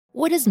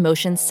What does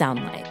motion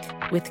sound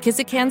like? With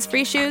Kizik Hands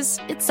Free Shoes,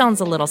 it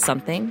sounds a little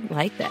something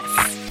like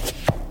this.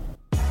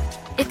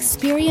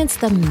 Experience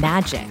the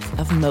magic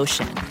of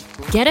motion.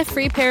 Get a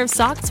free pair of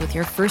socks with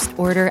your first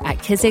order at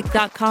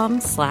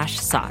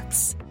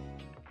kizik.com/socks.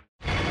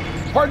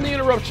 Pardon the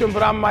interruption,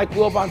 but I'm Mike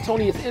Wilbon.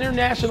 Tony, it's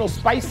International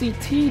Spicy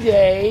Tea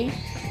Day.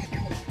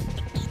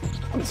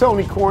 I'm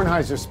Tony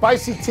Kornheiser.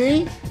 Spicy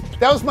tea?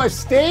 That was my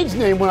stage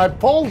name when I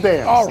pole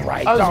danced. All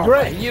right. That was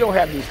great. Right. You don't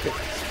have these things.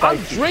 I'm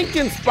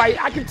drinking spice.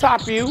 I can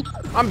top you.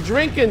 I'm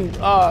drinking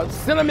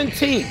cinnamon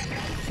tea.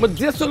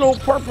 Medicinal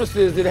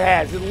purposes it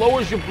has. It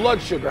lowers your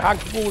blood sugar. How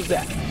cool is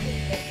that?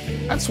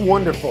 That's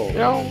wonderful. You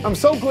know? I'm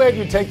so glad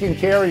you're taking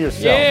care of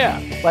yourself.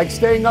 Yeah. Like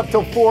staying up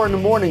till 4 in the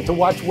morning to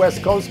watch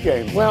West Coast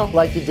games. Well,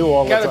 like you do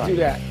all the time. Gotta do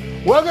that.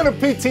 Welcome to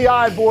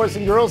PTI, boys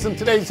and girls. In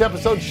today's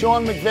episode,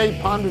 Sean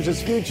McVay ponders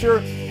his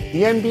future.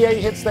 The NBA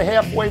hits the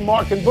halfway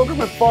mark, and Booger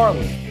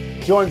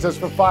McFarland joins us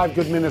for 5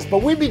 good minutes.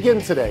 But we begin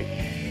today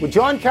with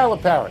John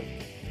Calipari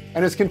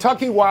and his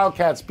Kentucky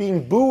Wildcats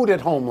being booed at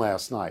home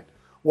last night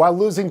while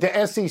losing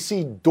to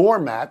SEC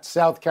doormat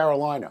South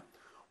Carolina.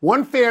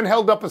 One fan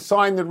held up a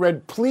sign that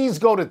read, "Please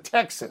go to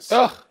Texas."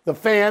 Ugh. The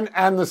fan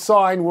and the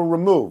sign were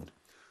removed.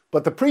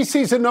 But the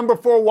preseason number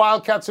 4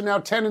 Wildcats are now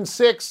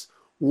 10-6,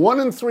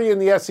 1-3 in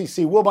the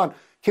SEC. Wilbon,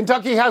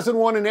 Kentucky hasn't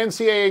won an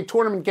NCAA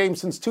tournament game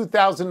since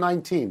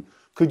 2019.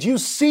 Could you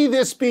see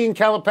this being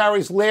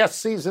Calipari's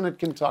last season at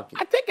Kentucky?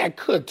 I think I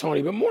could,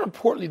 Tony, but more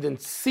importantly than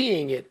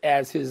seeing it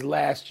as his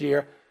last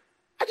year,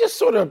 I just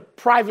sort of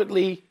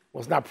privately,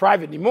 well, it's not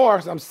private anymore,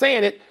 so I'm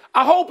saying it,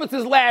 I hope it's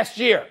his last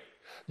year.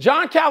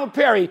 John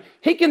Calipari,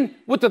 he can,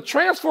 with the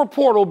transfer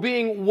portal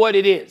being what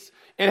it is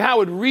and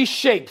how it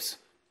reshapes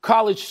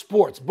college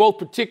sports, both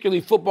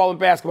particularly football and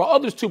basketball,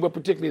 others too, but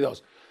particularly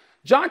those.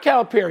 John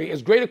Calipari,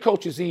 as great a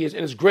coach as he is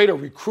and as great a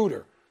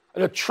recruiter,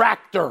 an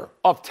attractor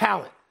of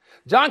talent,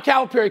 John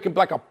Calipari can be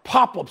like a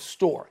pop-up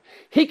store.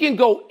 He can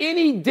go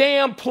any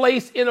damn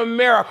place in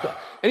America.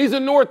 And he's a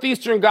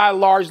Northeastern guy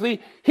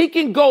largely. He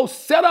can go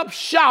set up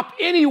shop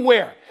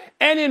anywhere.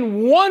 And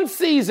in one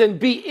season,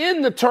 be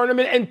in the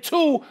tournament, and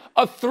 2,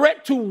 a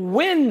threat to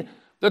win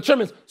the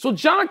tournament. So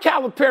John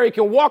Calipari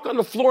can walk on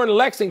the floor in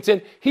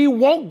Lexington. He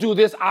won't do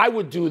this. I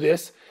would do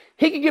this.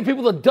 He can give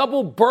people a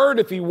double bird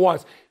if he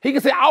wants. He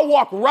can say, I'll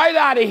walk right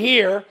out of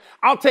here.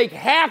 I'll take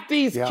half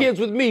these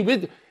kids with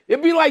me.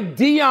 It'd be like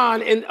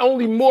Deion and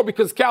only more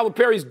because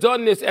Calipari's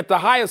done this at the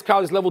highest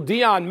college level.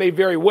 Deion may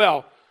very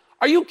well.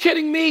 Are you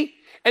kidding me?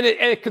 And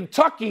at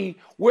Kentucky,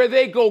 where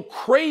they go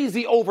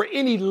crazy over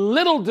any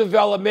little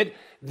development,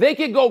 they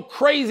could go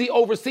crazy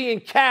over seeing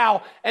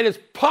Cal and his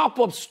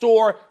pop-up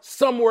store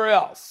somewhere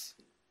else.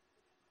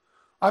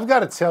 I've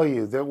got to tell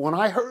you that when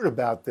I heard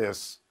about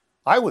this,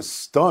 I was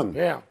stunned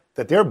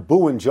that they're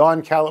booing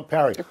John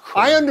Calipari.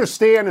 I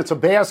understand it's a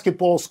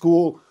basketball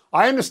school.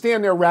 I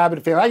understand they're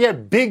rabid fans. I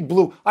get Big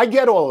Blue. I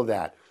get all of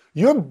that.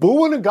 You're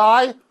booing a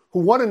guy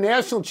who won a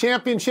national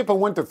championship and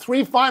went to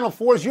 3 Final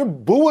Fours. You're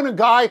booing a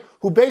guy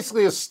who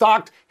basically has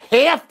stocked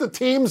half the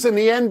teams in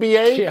the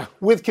NBA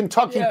with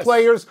Kentucky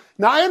players.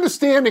 Now, I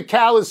understand that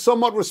Cal is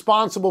somewhat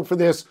responsible for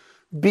this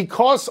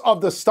because of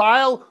the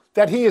style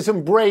that he has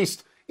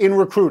embraced in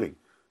recruiting.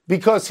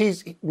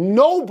 Because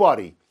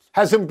nobody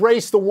has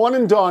embraced the one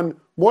and done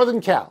more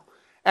than Cal.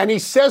 And he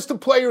says to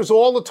players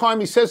all the time,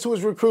 he says to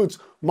his recruits,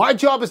 my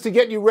job is to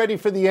get you ready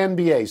for the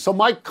NBA. So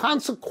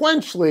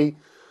consequentially,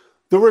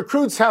 the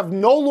recruits have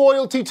no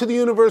loyalty to the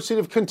University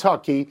of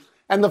Kentucky,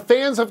 and the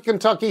fans of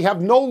Kentucky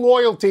have no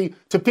loyalty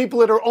to people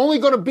that are only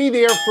going to be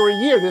there for a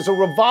year. There's a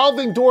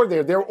revolving door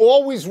there. They're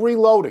always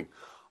reloading.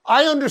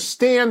 I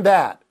understand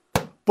that.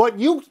 But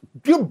you're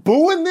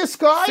booing this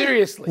guy?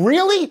 Seriously.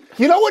 Really?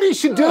 You know what he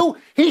should do?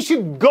 He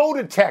should go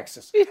to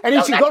Texas. And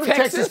he should go to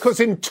Texas because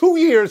in 2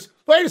 years,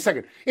 wait a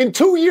second, in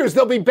 2 years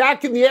they'll be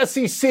back in the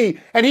SEC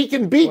and he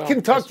can beat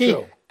Kentucky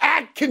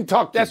at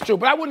Kentucky. That's true,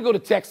 but I wouldn't go to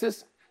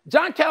Texas.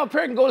 John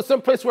Calipari can go to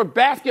some place where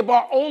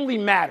basketball only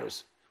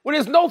matters, where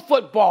there's no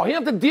football. He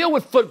doesn't have to deal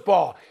with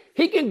football.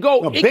 He can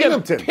go, he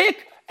can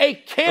pick a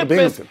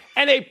campus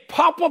and a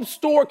pop-up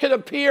store can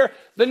appear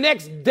the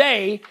next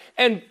day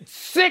and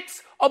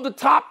 6 of the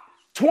top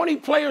 20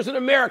 players in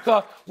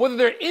America, whether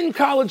they're in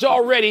college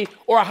already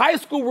or high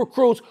school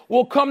recruits,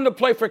 will come to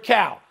play for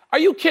Cal. Are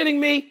you kidding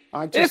me?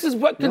 This is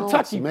what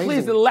Kentucky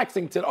plays in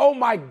Lexington. Oh,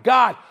 my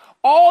God.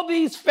 All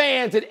these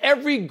fans at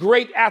every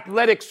great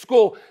athletic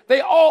school, they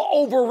all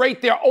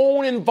overrate their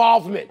own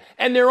involvement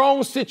and their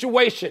own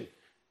situation.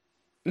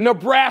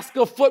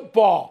 Nebraska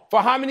football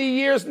for how many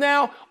years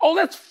now? Oh,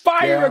 let's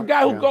fire a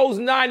guy who goes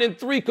 9-3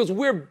 because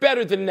we're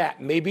better than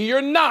that. Maybe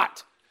you're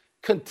not.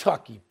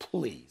 Kentucky,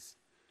 please.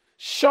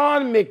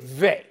 Sean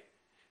McVay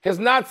has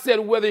not said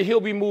whether he'll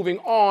be moving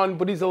on,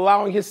 but he's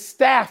allowing his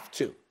staff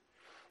to.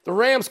 The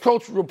Rams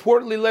coach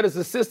reportedly let his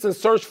assistants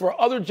search for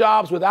other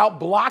jobs without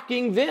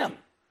blocking them.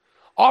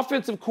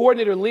 Offensive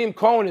coordinator Liam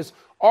Cohen has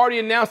already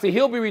announced that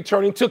he'll be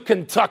returning to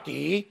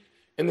Kentucky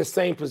in the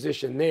same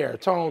position there.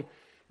 Tone,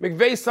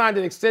 McVay signed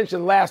an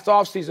extension last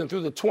offseason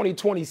through the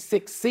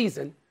 2026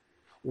 season.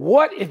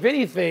 What, if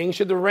anything,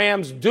 should the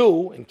Rams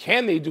do, and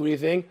can they do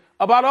anything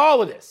about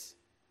all of this?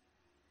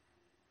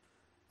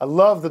 I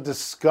love the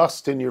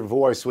disgust in your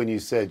voice when you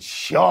said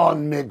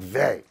Sean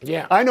McVay.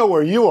 Yeah. I know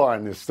where you are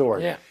in this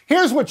story. Yeah.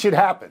 Here's what should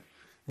happen.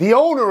 The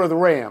owner of the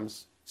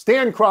Rams,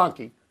 Stan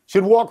Kroenke,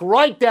 should walk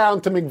right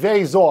down to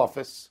McVay's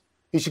office.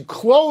 He should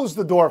close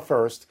the door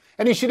first,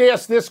 and he should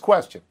ask this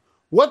question.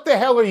 What the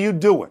hell are you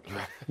doing?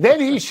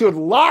 Then he should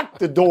lock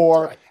the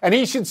door, and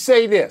he should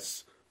say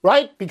this,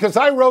 right? Because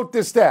I wrote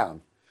this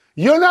down.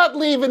 You're not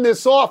leaving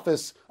this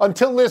office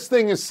until this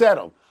thing is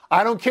settled.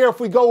 I don't care if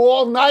we go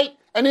all night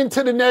and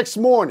into the next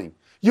morning.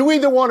 You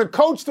either want to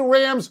coach the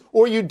Rams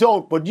or you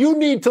don't, but you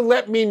need to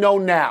let me know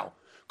now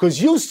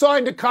because you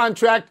signed a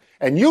contract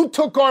and you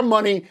took our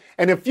money,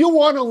 and if you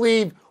want to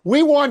leave,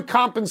 we want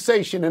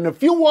compensation, and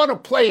if you want to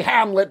play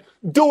Hamlet,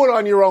 do it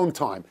on your own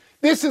time.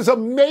 This is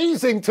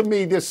amazing to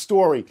me, this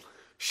story.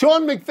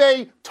 Sean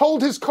McVay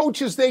told his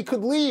coaches they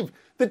could leave.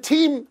 The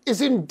team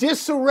is in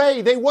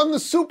disarray. They won the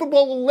Super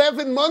Bowl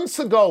 11 months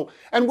ago,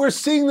 and we're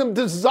seeing them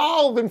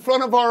dissolve in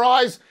front of our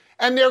eyes,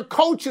 and their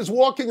coach is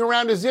walking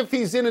around as if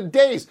he's in a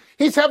daze.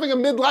 He's having a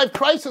midlife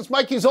crisis,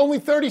 Mike. He's only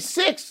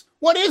 36.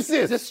 What is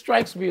this? This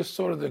strikes me as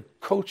sort of the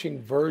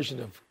coaching version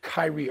of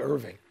Kyrie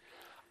Irving.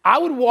 I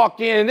would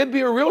walk in, and it'd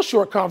be a real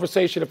short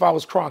conversation if I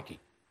was Kroenke.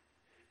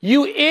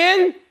 You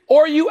in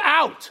or you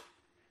out?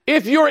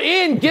 If you're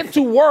in, get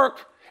to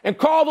work and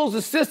call those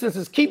assistants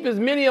and keep as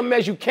many of them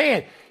as you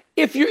can.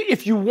 If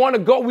you want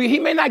to go, he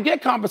may not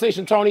get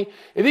compensation, Tony.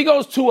 If he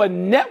goes to a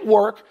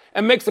network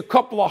and makes a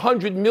couple of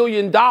 $100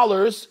 million,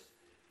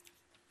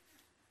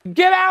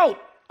 get out.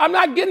 I'm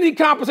not getting any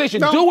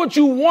compensation. No. Do what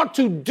you want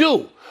to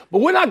do.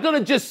 But we're not going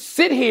to just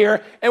sit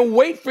here and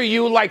wait for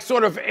you like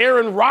sort of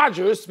Aaron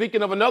Rodgers,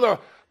 speaking of another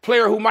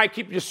player who might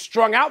keep you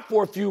strung out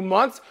for a few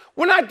months.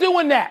 We're not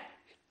doing that.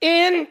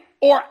 In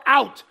or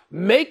out.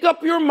 Make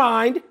up your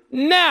mind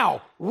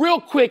now.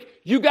 Real quick,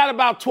 you got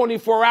about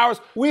 24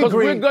 hours. Because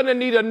we're going to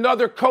need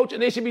another coach,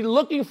 and they should be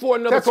looking for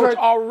another coach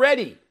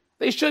already.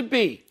 They should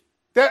be.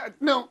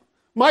 No,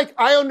 Mike,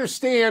 I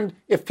understand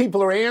if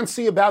people are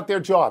antsy about their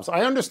jobs.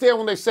 I understand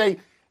when they say,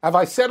 have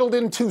I settled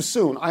in too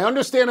soon? I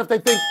understand if they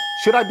think,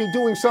 should I be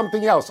doing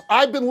something else?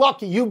 I've been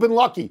lucky. You've been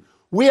lucky.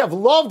 We have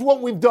loved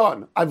what we've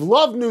done. I've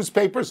loved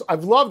newspapers.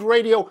 I've loved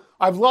radio.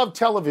 I've loved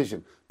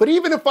television. But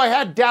even if I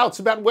had doubts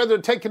about whether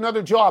to take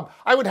another job,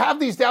 I would have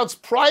these doubts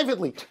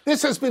privately.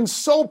 This has been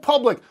so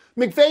public.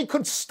 McVay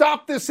could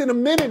stop this in a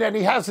minute, and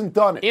he hasn't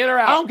done it. In or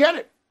out? I don't get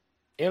it.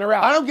 In or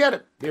out? I don't get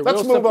it.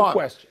 Let's move on.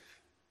 Question.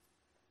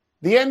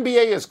 The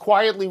NBA has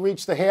quietly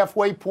reached the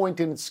halfway point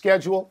in its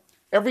schedule.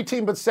 Every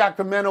team but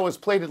Sacramento has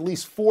played at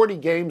least 40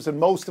 games, and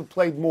most have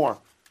played more.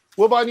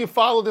 Wilbon, you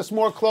follow this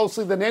more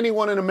closely than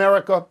anyone in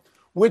America.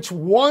 Which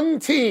one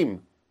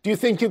team do you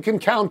think you can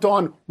count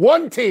on?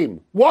 One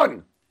team.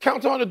 One.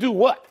 Count on to do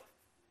what?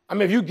 I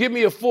mean, if you give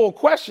me a full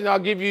question, I'll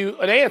give you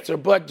an answer.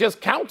 But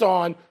just count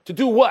on to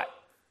do what?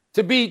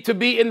 To be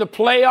in the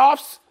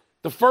playoffs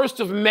the 1st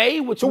of May,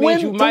 which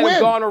means you might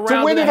have gone around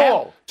to win it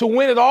all. To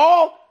win it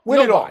all?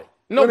 Win it all.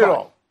 Nobody. Win it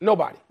all.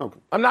 Nobody. Okay.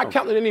 I'm not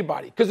counting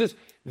anybody. Because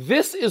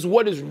this is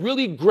what is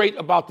really great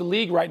about the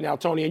league right now,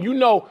 Tony. And you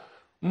know,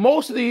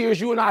 most of the years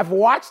you and I have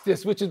watched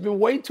this, which has been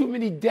way too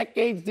many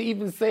decades to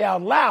even say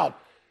out loud.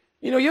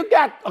 You know, you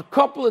got a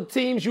couple of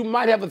teams. You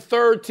might have a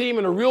third team.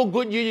 In a real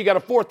good year, you got a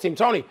fourth team.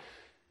 Tony,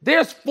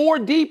 there's 4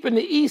 deep in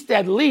the East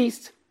at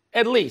least.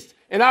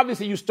 And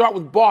obviously you start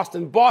with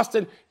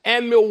Boston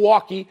and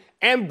Milwaukee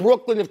and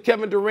Brooklyn if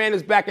Kevin Durant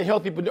is back and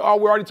healthy. But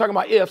we're already talking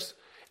about ifs.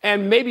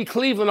 And maybe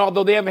Cleveland,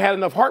 although they haven't had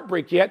enough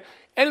heartbreak yet.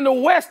 And in the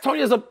West, Tony,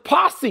 there's a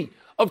posse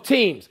of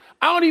teams.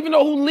 I don't even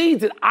know who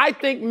leads it. I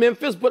think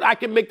Memphis, but I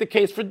can make the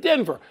case for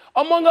Denver,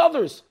 among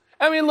others.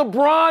 I mean,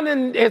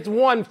 LeBron has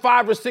won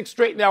 5 or 6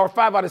 straight now, or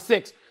 5 out of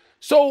 6.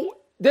 So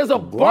there's a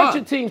bunch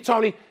of teams,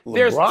 Tony.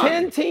 There's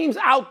 10 teams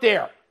out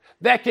there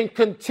that can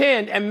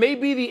contend and may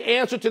be the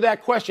answer to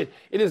that question.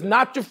 It is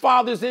not your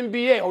father's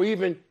NBA or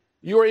even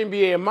your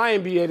NBA and my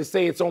NBA to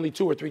say it's only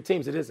 2 or 3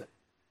 teams. It isn't.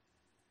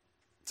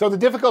 So the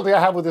difficulty I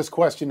have with this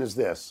question is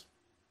this.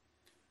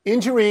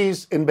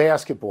 Injuries in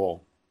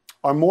basketball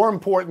are more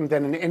important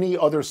than in any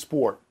other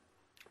sport.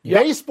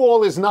 Yep.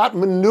 Baseball is not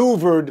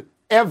maneuvered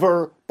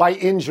ever by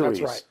injuries.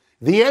 That's right.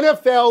 The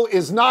NFL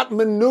is not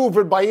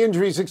maneuvered by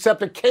injuries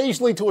except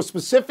occasionally to a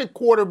specific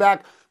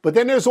quarterback, but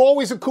then there's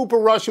always a Cooper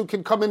Rush who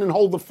can come in and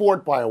hold the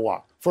fort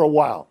for a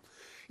while.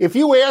 If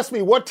you ask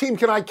me what team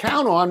can I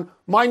count on,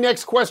 my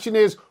next question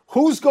is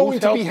who's going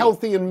to be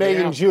healthy in May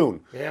and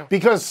June? Yeah.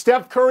 Because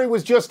Steph Curry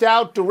was just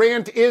out,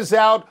 Durant is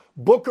out,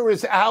 Booker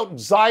is out,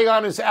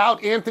 Zion is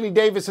out, Anthony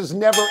Davis is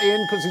never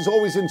in because he's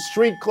always in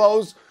street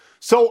clothes.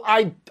 So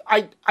I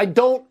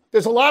don't,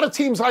 there's a lot of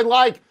teams I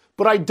like,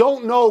 but I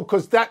don't know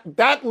because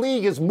that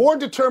league is more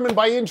determined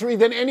by injury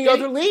than any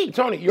other league.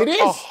 Tony, you're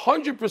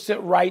 100%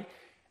 right.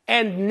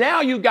 And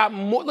now you got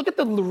more. Look at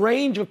the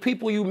range of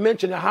people you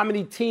mentioned and how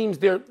many teams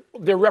they're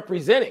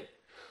representing.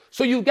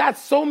 So you've got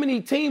so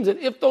many teams, and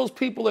if those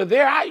people are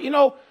there,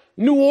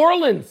 New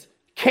Orleans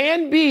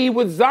can be,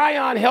 with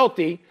Zion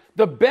healthy,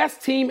 the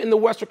best team in the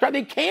Western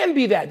Conference. They can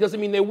be that. Doesn't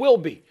mean they will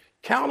be.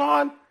 Count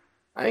on?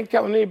 I ain't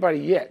counting anybody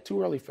yet.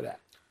 Too early for that.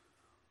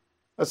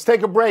 Let's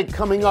take a break.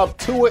 Coming up,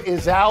 Tua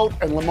is out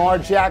and Lamar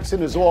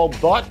Jackson is all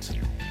but.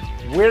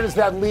 Where does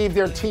that leave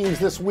their teams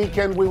this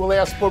weekend? We will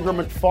ask Booger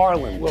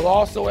McFarland. We'll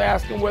also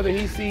ask him whether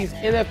he sees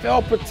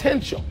NFL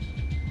potential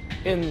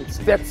in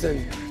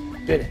Stetson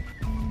Bennett.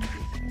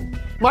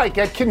 Mike,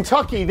 at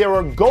Kentucky, there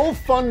are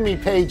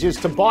GoFundMe pages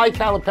to buy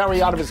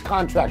Calipari out of his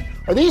contract.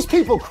 Are these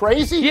people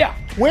crazy? Yeah.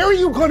 Where are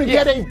you going to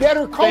get a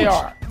better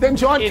coach than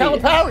John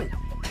Calipari?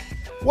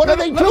 What are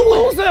they doing?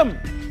 Lose him.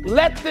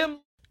 Let them.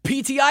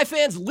 PTI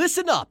fans,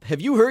 listen up. Have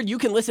you heard you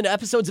can listen to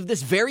episodes of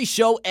this very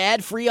show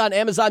ad-free on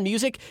Amazon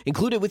Music,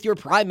 included with your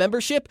Prime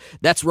membership?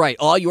 That's right.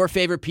 All your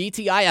favorite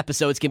PTI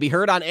episodes can be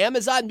heard on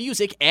Amazon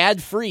Music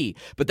ad-free.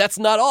 But that's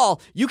not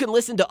all. You can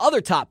listen to other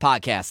top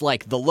podcasts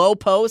like The Low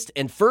Post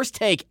and First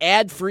Take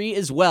ad-free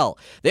as well.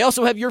 They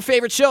also have your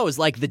favorite shows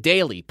like The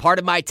Daily, Part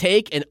of My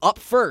Take, and Up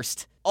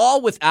First,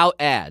 all without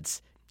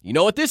ads. You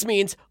know what this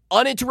means?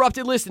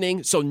 Uninterrupted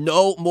listening, so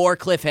no more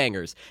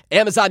cliffhangers.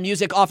 Amazon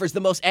Music offers the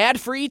most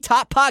ad-free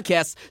top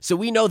podcasts, so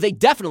we know they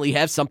definitely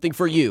have something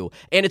for you.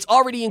 And it's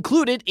already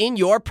included in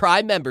your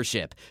Prime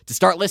membership. To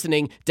start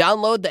listening,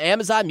 download the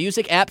Amazon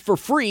Music app for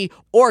free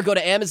or go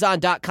to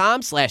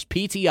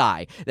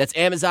amazon.com/PTI. That's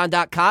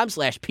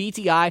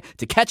amazon.com/PTI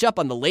to catch up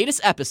on the latest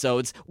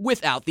episodes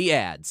without the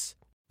ads.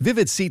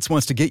 Vivid Seats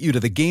wants to get you to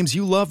the games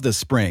you love this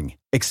spring.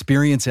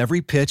 Experience every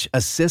pitch,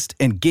 assist,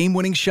 and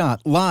game-winning shot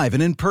live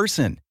and in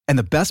person. And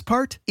the best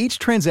part? Each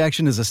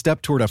transaction is a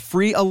step toward a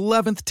free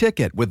 11th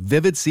ticket with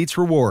Vivid Seats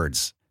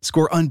rewards.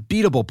 Score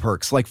unbeatable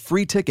perks like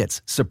free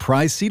tickets,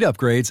 surprise seat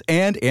upgrades,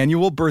 and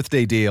annual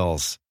birthday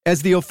deals.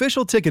 As the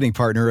official ticketing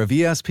partner of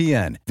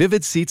ESPN,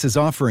 Vivid Seats is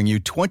offering you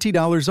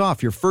 $20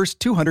 off your first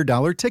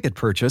 $200 ticket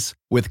purchase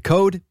with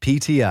code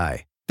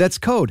PTI. That's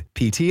code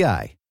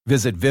PTI.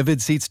 Visit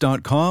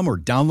vividseats.com or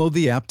download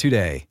the app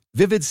today.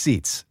 Vivid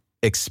Seats.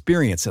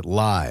 Experience it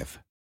live.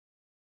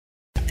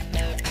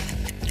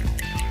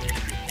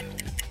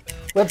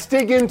 Let's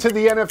dig into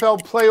the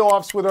NFL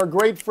playoffs with our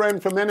great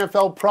friend from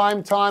NFL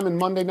Primetime and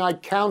Monday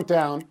Night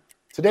Countdown.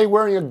 Today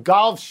wearing a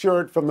golf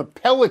shirt from the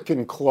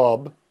Pelican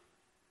Club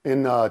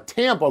in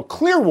Tampa.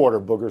 Clearwater,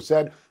 Booger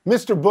said.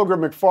 Mr. Booger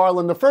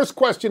McFarland. The first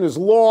question is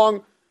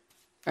long,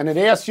 and it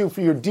asks you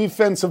for your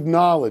defensive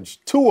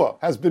knowledge. Tua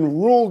has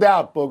been ruled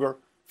out, Booger,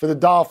 for the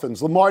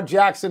Dolphins. Lamar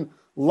Jackson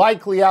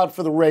likely out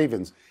for the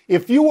Ravens.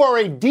 If you are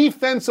a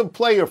defensive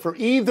player for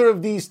either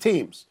of these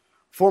teams,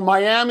 for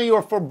Miami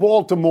or for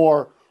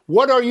Baltimore,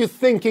 what are you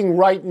thinking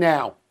right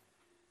now?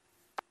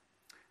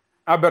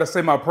 I better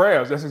say my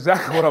prayers. That's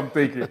exactly what I'm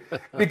thinking.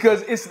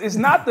 Because it's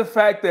not the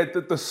fact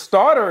that the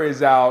starter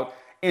is out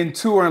in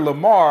Tua and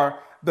Lamar.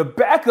 The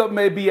backup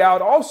may be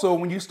out also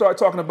when you start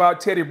talking about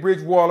Teddy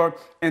Bridgewater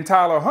and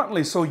Tyler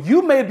Huntley. So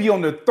you may be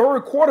on the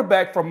third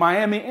quarterback for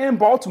Miami and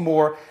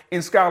Baltimore in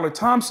Skylar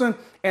Thompson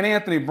and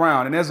Anthony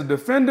Brown. And as a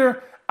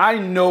defender, I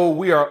know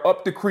we are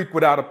up the creek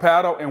without a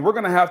paddle, and we're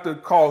going to have to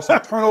cause some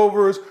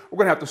turnovers. We're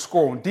going to have to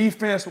score on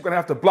defense. We're going to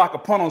have to block a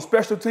punt on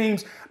special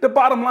teams. The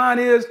bottom line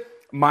is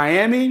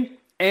Miami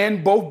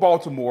and both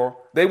Baltimore,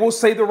 they will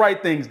say the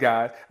right things,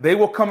 guys. They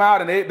will come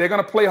out and they're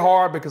going to play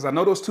hard because I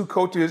know those two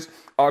coaches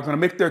are going to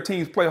make their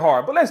teams play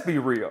hard. But let's be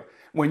real.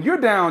 When you're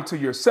down to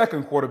your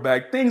second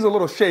quarterback, things are a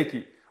little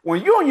shaky.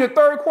 When you're on your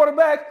third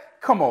quarterback,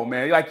 come on,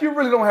 man. Like, you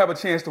really don't have a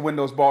chance to win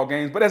those ball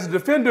games. But as a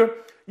defender,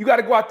 you got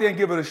to go out there and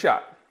give it a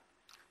shot.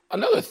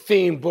 Another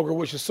theme, Booger,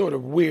 which is sort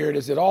of weird,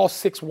 is that all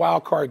 6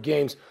 wild card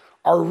games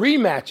are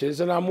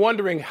rematches, and I'm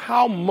wondering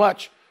how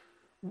much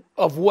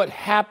of what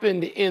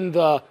happened in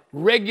the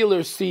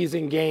regular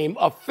season game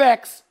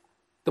affects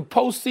the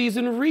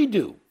postseason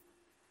redo.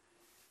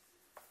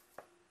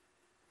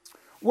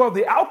 Well,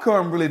 the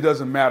outcome really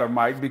doesn't matter,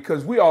 Mike,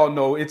 because we all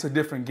know it's a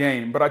different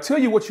game. But I tell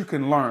you what you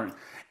can learn.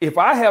 If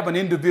I have an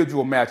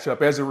individual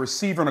matchup as a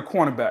receiver and a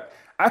cornerback,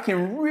 I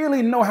can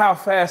really know how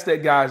fast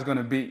that guy is going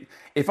to be.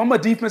 If I'm a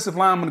defensive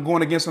lineman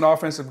going against an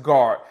offensive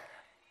guard,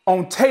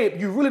 on tape,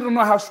 you really don't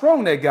know how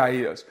strong that guy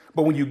is.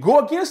 But when you go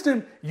against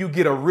him, you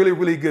get a really,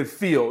 really good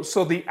feel.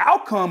 So the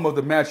outcome of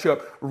the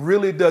matchup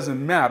really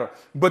doesn't matter.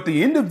 But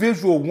the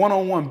individual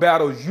one-on-one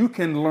battles, you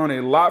can learn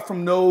a lot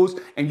from those,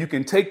 and you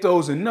can take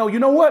those and know, you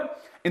know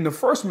what? In the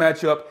first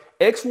matchup,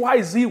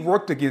 XYZ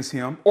worked against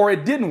him, or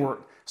it didn't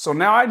work. So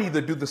now I need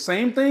to do the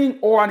same thing,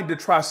 or I need to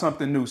try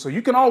something new. So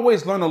you can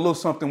always learn a little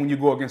something when you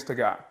go against a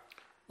guy.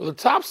 Well, the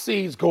top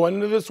seeds going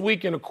into this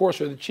weekend, of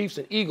course, are the Chiefs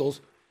and Eagles.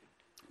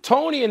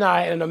 Tony and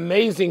I, in an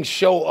amazing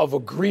show of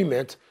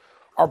agreement,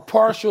 are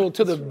partial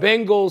to the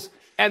Bengals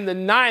and the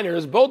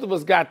Niners. Both of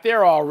us got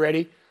there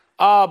already.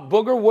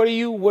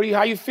 Booger,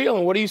 how you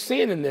feeling? What are you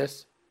seeing in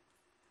this?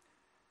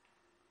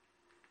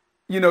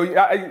 You know,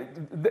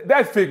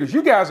 that figures.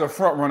 You guys are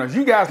front runners.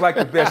 You guys like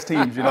the best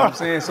teams, you know what I'm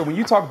saying? So when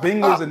you talk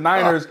Bengals and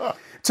Niners,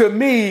 to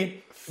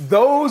me,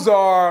 those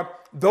are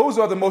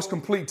the most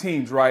complete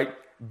teams, right?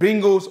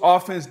 Bengals,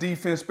 offense,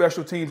 defense,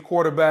 special teams,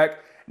 quarterback.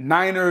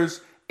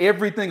 Niners,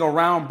 everything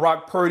around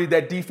Brock Purdy.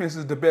 That defense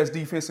is the best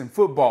defense in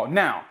football.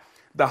 Now,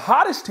 The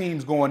hottest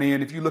teams going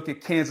in, if you look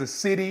at Kansas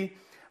City,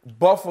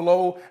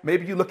 Buffalo,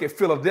 maybe you look at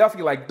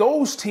Philadelphia, like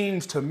those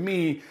teams to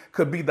me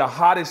could be the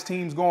hottest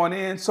teams going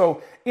in.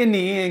 So in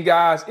the end,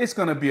 guys, it's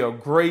going to be a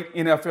great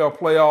NFL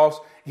playoffs.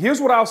 Here's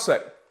what I'll say.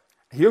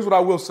 Here's what I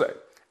will say.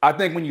 I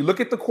think when you look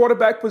at the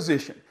quarterback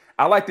position,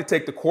 I like to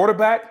take the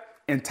quarterback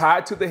and tie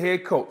it to the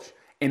head coach.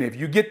 And if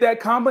you get that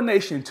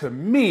combination, to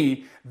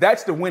me,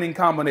 that's the winning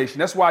combination.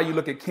 That's why you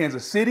look at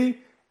Kansas City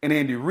and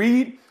Andy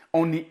Reid.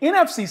 On the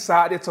NFC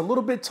side, it's a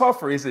little bit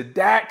tougher. Is it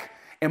Dak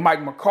and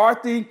Mike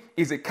McCarthy?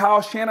 Is it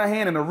Kyle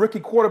Shanahan and a rookie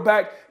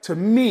quarterback? To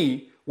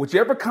me,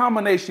 whichever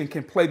combination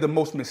can play the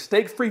most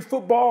mistake-free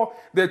football,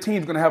 their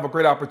team's going to have a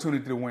great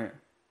opportunity to win.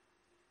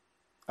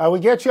 We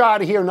get you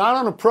out of here, not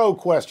on a pro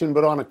question,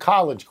 but on a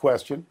college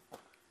question.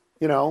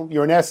 You know,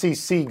 you're an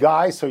SEC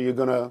guy, so you're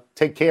going to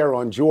take care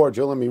on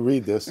Georgia. Let me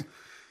read this.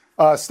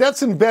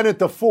 Stetson Bennett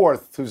IV,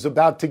 who's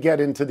about to get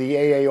into the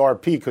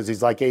AARP because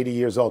he's like 80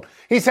 years old.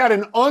 He's had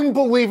an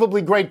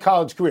unbelievably great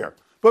college career.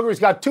 Booker's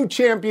got 2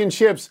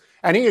 championships,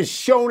 and he has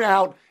shown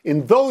out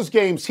in those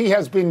games. He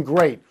has been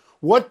great.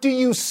 What do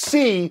you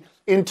see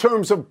in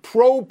terms of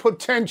pro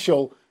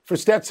potential for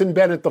Stetson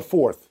Bennett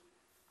IV?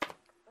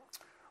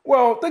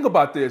 Well, think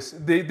about this.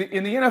 In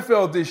the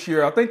NFL this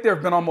year, I think there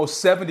have been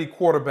almost 70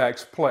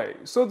 quarterbacks play.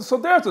 So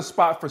there's a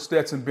spot for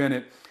Stetson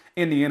Bennett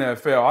in the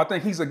NFL. I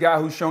think he's a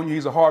guy who's shown you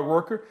he's a hard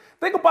worker.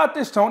 Think about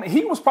this, Tony.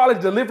 He was probably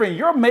delivering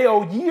your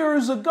mail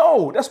years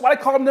ago. That's why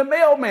they call him the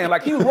mailman.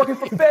 Like he was working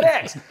for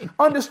FedEx.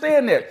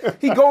 Understand that.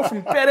 He goes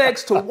from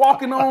FedEx to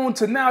walking on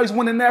to now he's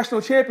winning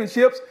national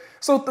championships.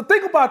 So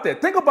think about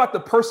that. Think about the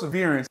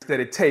perseverance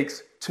that it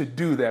takes to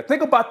do that.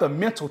 Think about the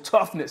mental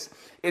toughness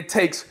it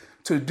takes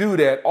to do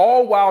that,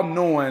 all while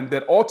knowing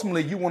that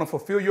ultimately you want to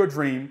fulfill your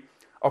dream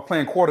of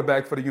playing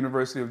quarterback for the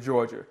University of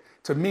Georgia.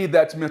 To me,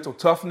 that's mental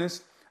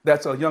toughness.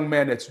 That's a young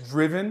man that's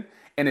driven.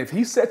 And if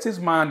he sets his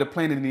mind to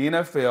playing in the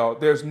NFL,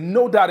 there's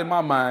no doubt in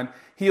my mind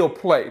he'll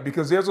play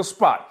because there's a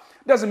spot.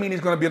 Doesn't mean he's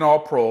going to be an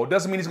all-pro.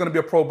 Doesn't mean he's going to be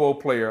a Pro Bowl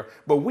player.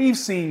 But we've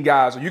seen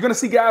guys, or you're going to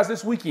see guys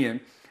this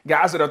weekend,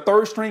 guys that are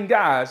third-string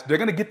guys, they're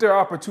going to get their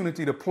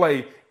opportunity to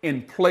play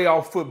in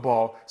playoff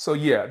football. So,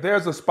 yeah,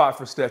 there's a spot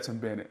for Stetson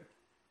Bennett.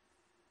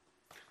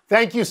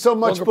 Thank you so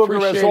much,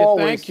 Booker, as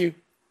always. Thank you.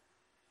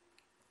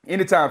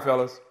 Anytime,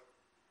 fellas.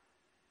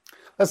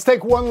 Let's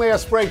take one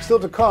last break. Still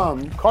to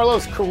come,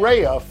 Carlos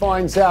Correa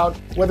finds out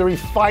whether he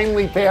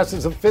finally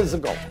passes a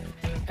physical.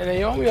 And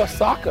Naomi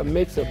Osaka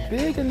makes a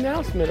big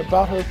announcement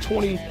about her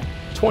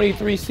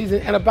 2023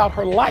 season and about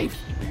her life,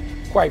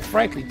 quite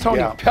frankly.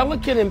 Tony,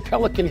 Pelican and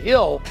Pelican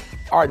Hill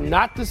are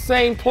not the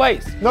same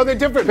place. No, they're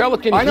different.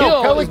 Pelican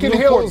Hill is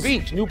Newport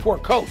Beach,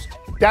 Newport Coast.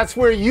 That's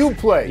where you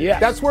play. Yes.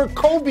 That's where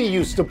Kobe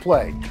used to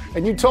play.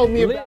 And you told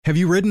me about... Have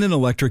you ridden an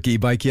electric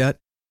e-bike yet?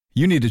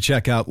 You need to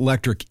check out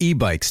Lectric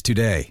E-Bikes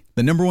today,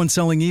 the #1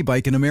 selling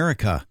e-bike in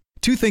America.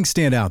 2 things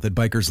stand out that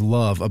bikers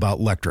love about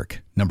Lectric.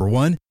 Number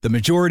 1, the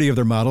majority of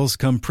their models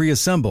come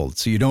pre-assembled,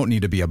 so you don't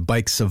need to be a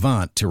bike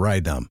savant to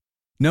ride them.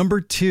 Number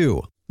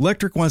 2,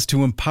 Lectric wants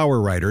to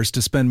empower riders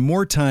to spend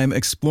more time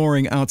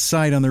exploring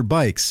outside on their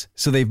bikes,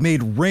 so they've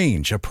made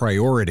range a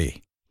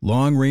priority.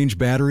 Long-range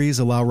batteries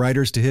allow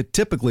riders to hit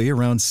typically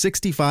around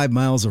 65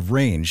 miles of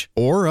range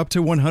or up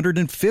to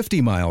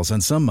 150 miles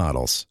on some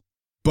models.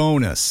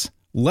 Bonus,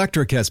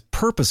 Lectric has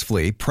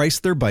purposefully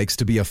priced their bikes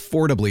to be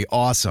affordably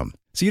awesome,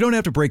 so you don't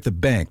have to break the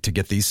bank to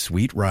get these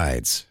sweet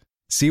rides.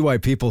 See why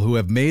people who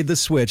have made the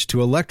switch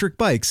to electric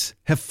bikes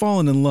have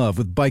fallen in love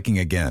with biking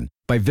again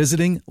by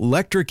visiting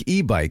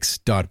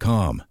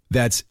lectricebikes.com.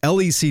 That's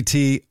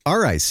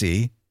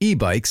LECTRIC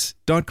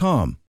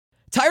ebikes.com.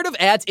 Tired of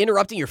ads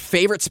interrupting your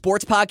favorite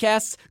sports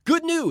podcasts?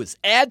 Good news!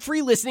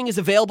 Ad-free listening is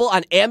available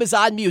on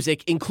Amazon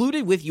Music,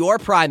 included with your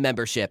Prime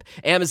membership.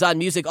 Amazon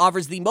Music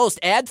offers the most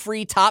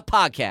ad-free top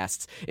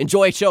podcasts.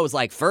 Enjoy shows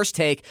like First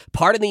Take,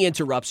 Pardon the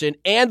Interruption,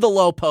 and The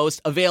Low Post,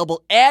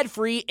 available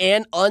ad-free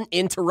and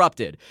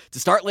uninterrupted. To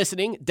start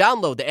listening,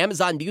 download the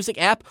Amazon Music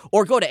app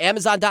or go to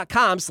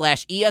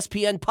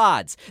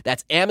amazon.com/ESPNpods.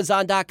 That's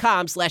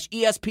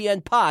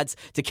amazon.com/ESPNpods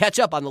to catch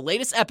up on the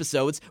latest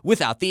episodes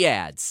without the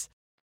ads.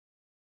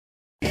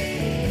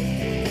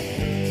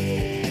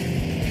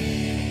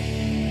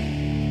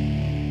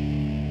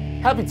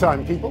 Happy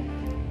time, people.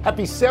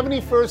 Happy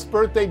 71st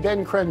birthday,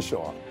 Ben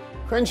Crenshaw.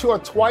 Crenshaw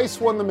twice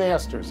won the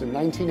Masters in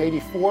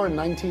 1984 and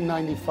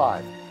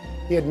 1995.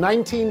 He had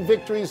 19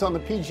 victories on the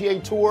PGA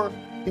Tour.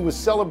 He was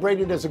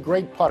celebrated as a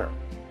great putter.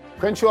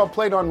 Crenshaw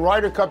played on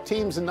Ryder Cup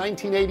teams in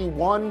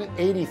 1981,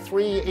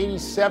 83,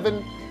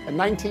 87, and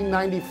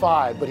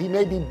 1995, but he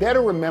may be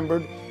better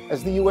remembered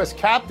as the U.S.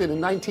 captain in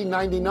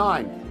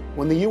 1999,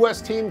 when the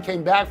U.S. team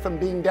came back from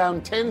being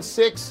down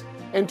 10-6,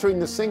 entering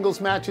the singles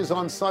matches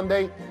on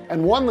Sunday,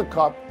 and won the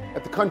Cup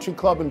at the Country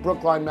Club in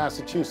Brookline,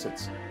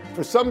 Massachusetts.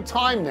 For some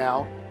time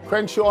now,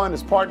 Crenshaw and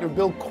his partner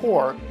Bill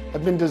Coore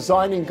have been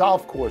designing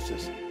golf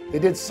courses. They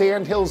did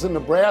Sand Hills in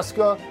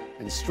Nebraska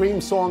and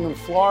Stream Song in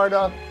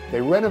Florida.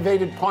 They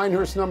renovated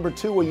Pinehurst No.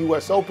 2, a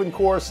U.S. Open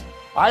course.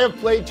 I have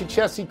played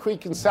Chechessie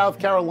Creek in South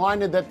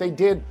Carolina that they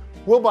did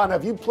Wilbon,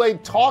 have you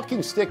played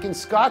talking stick in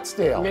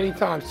Scottsdale? Many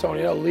times,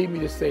 Tony. It'll lead me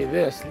to say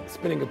this,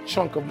 spending a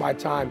chunk of my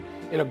time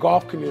in a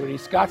golf community,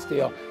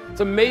 Scottsdale.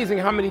 It's amazing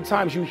how many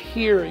times you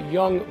hear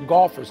young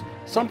golfers,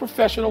 some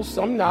professionals,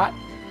 some not,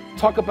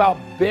 talk about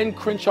Ben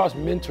Crenshaw's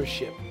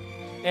mentorship.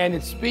 And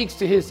it speaks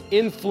to his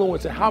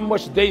influence and how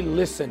much they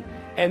listen.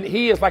 And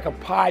he is like a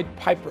Pied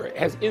Piper,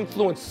 has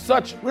influenced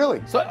such.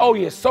 Really?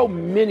 So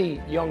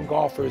many young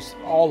golfers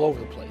all over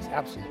the place.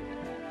 Absolutely.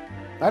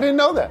 I didn't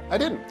know that. I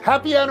didn't.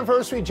 Happy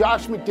anniversary,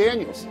 Josh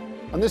McDaniels.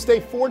 On this day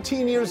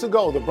 14 years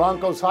ago, the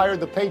Broncos hired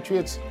the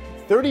Patriots'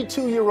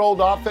 32-year-old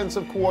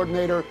offensive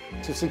coordinator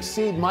to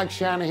succeed Mike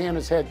Shanahan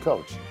as head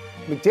coach.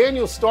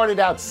 McDaniels started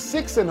out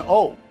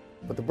 6-0,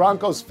 but the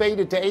Broncos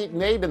faded to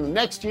 8-8, and the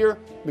next year,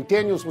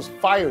 McDaniels was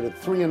fired at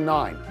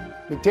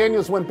 3-9.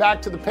 McDaniels went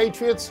back to the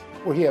Patriots,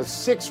 where he has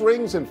 6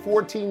 rings and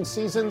 14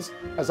 seasons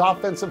as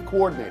offensive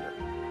coordinator.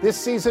 This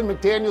season,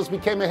 McDaniels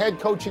became a head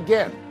coach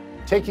again,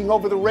 taking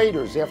over the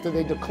Raiders after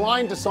they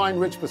declined to sign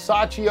Rich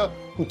Bisaccia,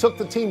 who took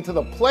the team to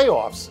the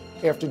playoffs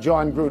after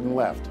John Gruden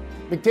left.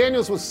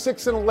 McDaniels was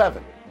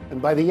 6-11,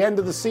 and by the end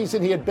of the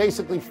season, he had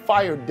basically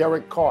fired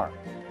Derek Carr.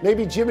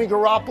 Maybe Jimmy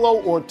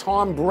Garoppolo or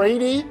Tom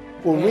Brady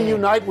will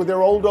reunite with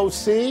their old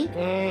OC.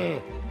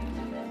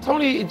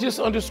 Tony, it just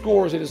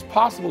underscores it is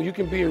possible you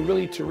can be a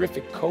really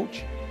terrific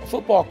coach, a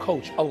football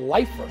coach, a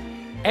lifer,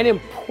 an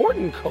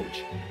important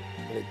coach,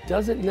 but it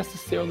doesn't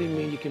necessarily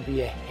mean you can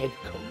be a head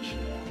coach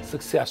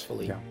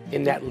successfully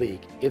in that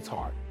league. It's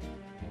hard.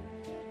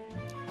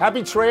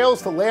 Happy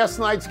trails to last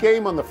night's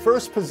game on the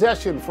first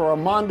possession for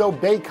Armando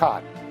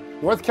Bacot.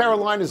 North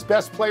Carolina's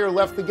best player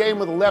left the game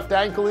with a left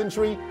ankle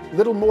injury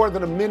little more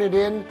than a minute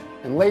in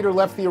and later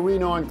left the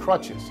arena on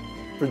crutches.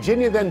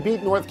 Virginia then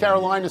beat North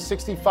Carolina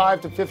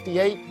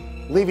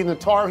 65-58, leaving the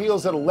Tar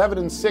Heels at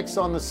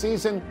 11-6 on the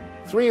season,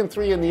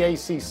 3-3 in the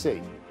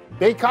ACC.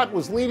 Bacot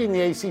was leading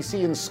the ACC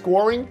in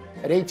scoring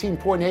at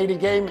 18.8 a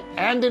game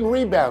and in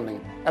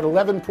rebounding at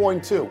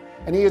 11.2,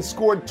 and he had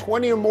scored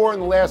 20 or more in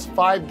the last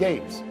 5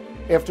 games.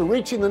 After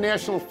reaching the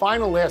national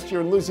final last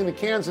year and losing to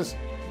Kansas,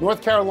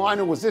 North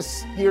Carolina was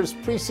this year's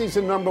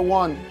preseason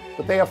 #1,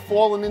 but they have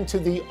fallen into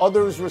the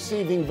others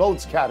receiving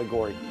votes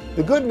category.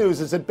 The good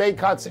news is that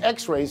Bacot's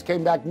x-rays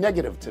came back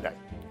negative today.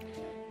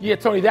 Yeah,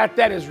 Tony,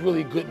 that is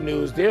really good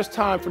news. There's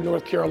time for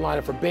North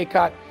Carolina, for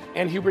Bacot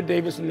and Hubert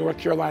Davis in North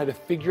Carolina to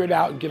figure it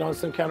out and get on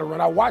some kind of run.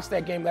 I watched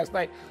that game last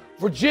night.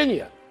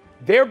 Virginia,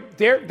 they're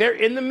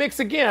in the mix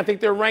again. I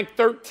think they're ranked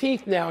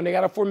 13th now, and they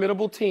got a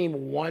formidable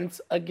team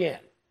once again.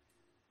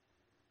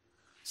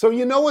 So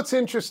you know what's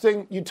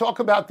interesting? You talk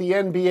about the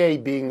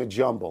NBA being a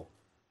jumble.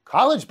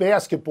 College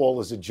basketball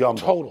is a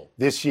jumble. Total.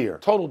 This year.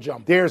 Total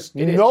jumble. There's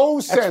no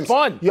sense. That's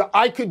fun. Yeah,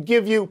 I could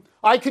give you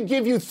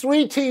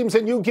 3 teams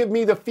and you give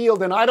me the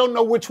field, and I don't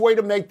know which way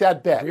to make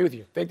that bet. I agree with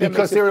you. Think that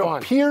because makes it there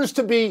fun. appears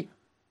to be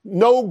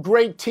no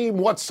great team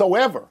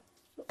whatsoever.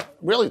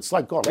 Really, it's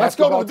like going. Let's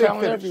go to the big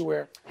finish.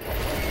 Everywhere.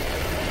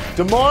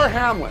 Damar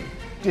Hamlin,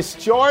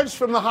 discharged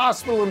from the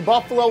hospital in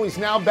Buffalo. He's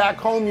now back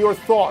home. Your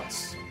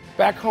thoughts?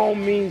 Back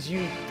home means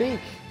you think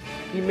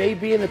he may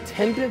be in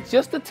attendance,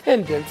 just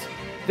attendance,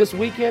 this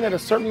weekend at a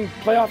certain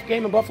playoff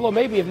game in Buffalo.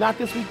 Maybe, if not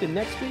this week, then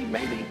next week,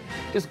 maybe.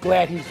 Just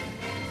glad he's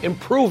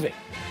improving.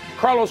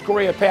 Carlos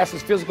Correa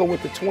passes physical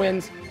with the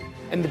Twins,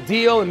 and the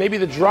deal and maybe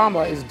the drama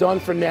is done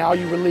for now.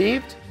 You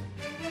relieved?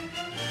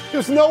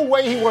 There's no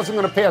way he wasn't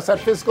going to pass that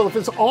physical. If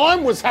his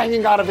arm was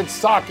hanging out of its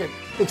socket,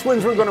 the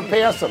Twins were going to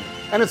pass him.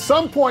 And at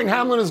some point,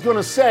 Hamlin is going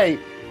to say,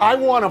 I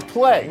want to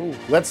play. Ooh.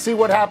 Let's see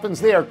what happens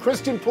there.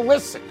 Christian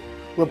Pulisic,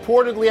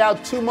 reportedly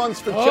out 2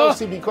 months for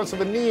Chelsea because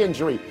of a knee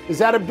injury. Is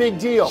that a big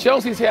deal?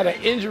 Chelsea's had an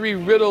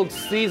injury-riddled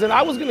season.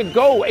 I was going to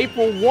go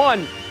April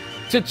 1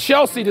 to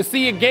Chelsea to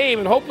see a game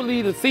and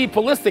hopefully to see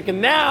Pulisic.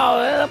 And now,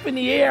 up in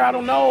the air, I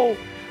don't know.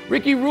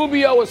 Ricky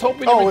Rubio is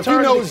hoping to return if he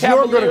knows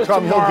you're going to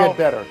come, tomorrow. He'll get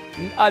better.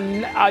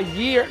 A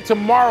year,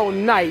 tomorrow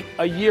night,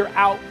 a year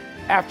out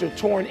after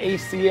torn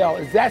ACL.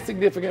 Is that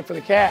significant for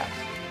the Cavs?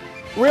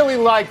 Really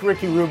like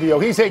Ricky Rubio.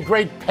 He's a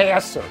great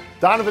passer.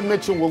 Donovan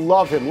Mitchell will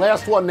love him.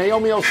 Last one,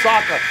 Naomi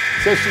Osaka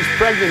says she's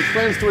pregnant,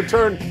 plans to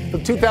return for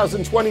the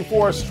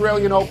 2024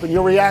 Australian Open.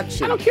 Your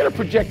reaction? I don't care to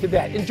project to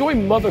that. Enjoy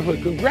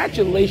motherhood.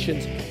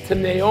 Congratulations to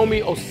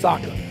Naomi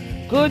Osaka.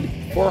 Good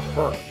for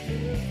her.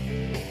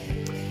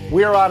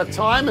 We are out of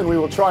time, and we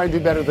will try and do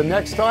better the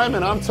next time.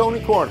 And I'm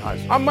Tony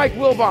Kornheiser. I'm Mike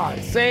Wilbon.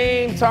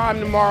 Same time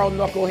tomorrow,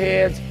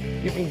 knuckleheads.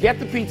 You can get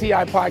the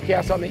PTI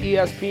podcast on the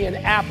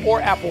ESPN app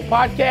or Apple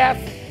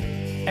Podcasts.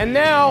 And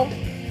now,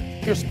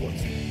 here's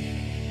sports.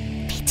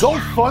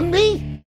 GoFundMe?